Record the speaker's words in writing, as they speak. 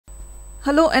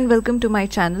Hello and welcome to my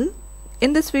channel.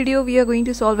 In this video we are going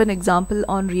to solve an example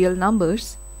on real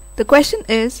numbers. The question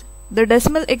is, the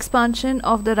decimal expansion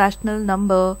of the rational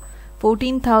number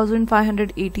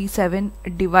 14,587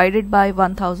 divided by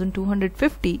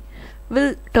 1,250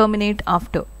 will terminate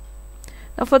after.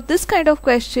 Now for this kind of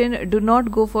question, do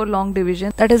not go for long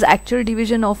division, that is actual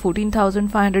division of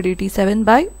 14,587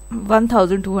 by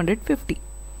 1,250.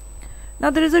 Now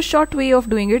there is a short way of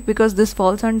doing it because this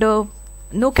falls under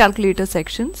no calculator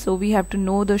section, so we have to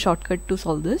know the shortcut to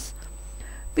solve this.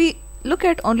 We look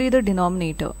at only the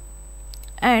denominator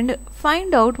and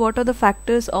find out what are the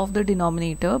factors of the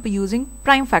denominator by using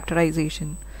prime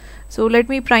factorization. So let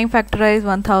me prime factorize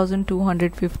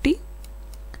 1250.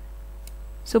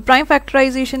 So prime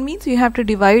factorization means you have to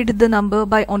divide the number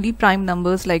by only prime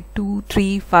numbers like 2,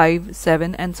 3, 5,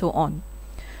 7 and so on.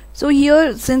 So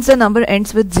here, since the number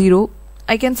ends with 0,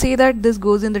 I can say that this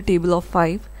goes in the table of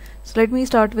 5. So let me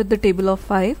start with the table of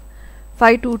 5.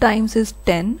 5 2 times is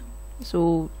 10,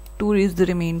 so 2 is the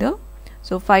remainder.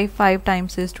 So 5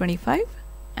 times is 25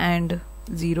 and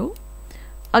 0.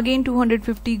 Again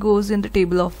 250 goes in the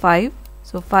table of 5.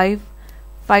 So 5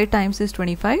 times is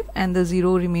 25 and the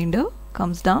 0 remainder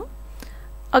comes down.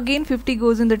 Again 50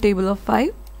 goes in the table of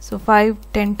 5. So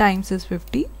 10 times is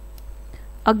 50.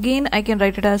 Again I can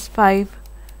write it as 5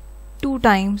 2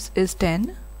 times is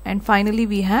 10, and finally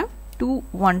we have 2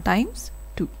 1 times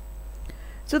 2.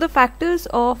 So the factors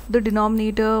of the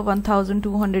denominator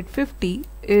 1250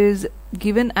 is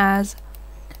given as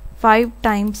 5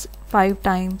 times 5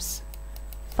 times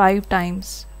 5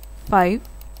 times 5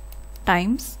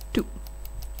 times 2,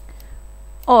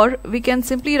 or we can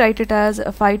simply write it as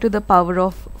 5 to the power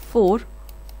of 4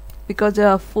 because there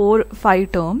are 4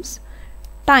 5 terms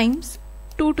times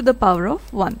 2 to the power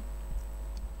of 1.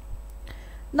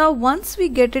 Now once we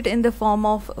get it in the form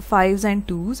of 5s and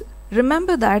 2s,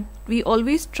 remember that we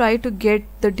always try to get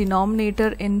the denominator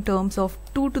in terms of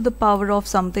 2 to the power of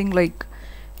something like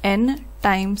n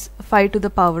times 5 to the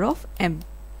power of m.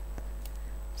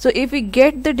 So if we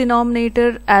get the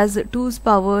denominator as 2's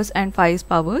powers and 5's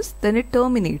powers, then it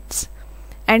terminates.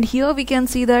 And here we can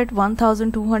see that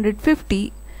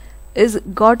 1250 is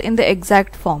got in the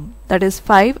exact form, that is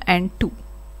 5 and 2.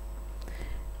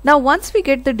 Now once we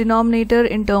get the denominator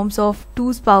in terms of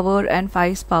 2's power and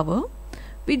 5's power,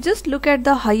 we just look at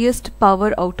the highest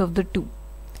power out of the 2.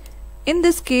 In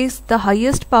this case, the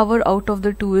highest power out of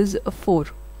the 2 is 4.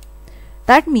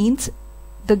 That means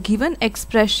the given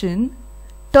expression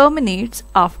terminates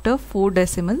after 4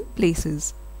 decimal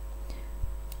places.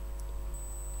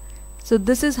 So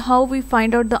this is how we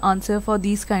find out the answer for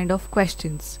these kind of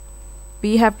questions.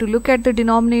 We have to look at the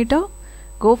denominator,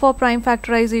 go for prime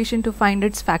factorization to find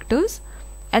its factors,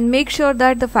 and make sure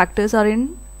that the factors are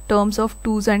in terms of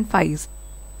 2's and 5's.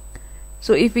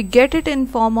 So if we get it in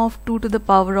form of 2 to the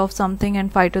power of something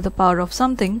and 5 to the power of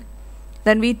something,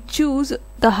 then we choose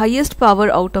the highest power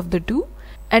out of the 2,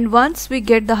 and once we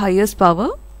get the highest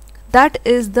power, that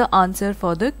is the answer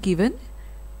for the given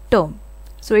term.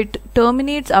 So it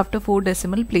terminates after 4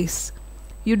 decimal place.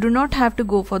 You do not have to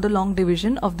go for the long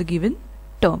division of the given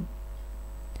term.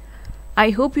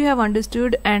 I hope you have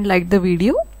understood and liked the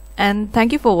video, and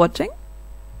thank you for watching.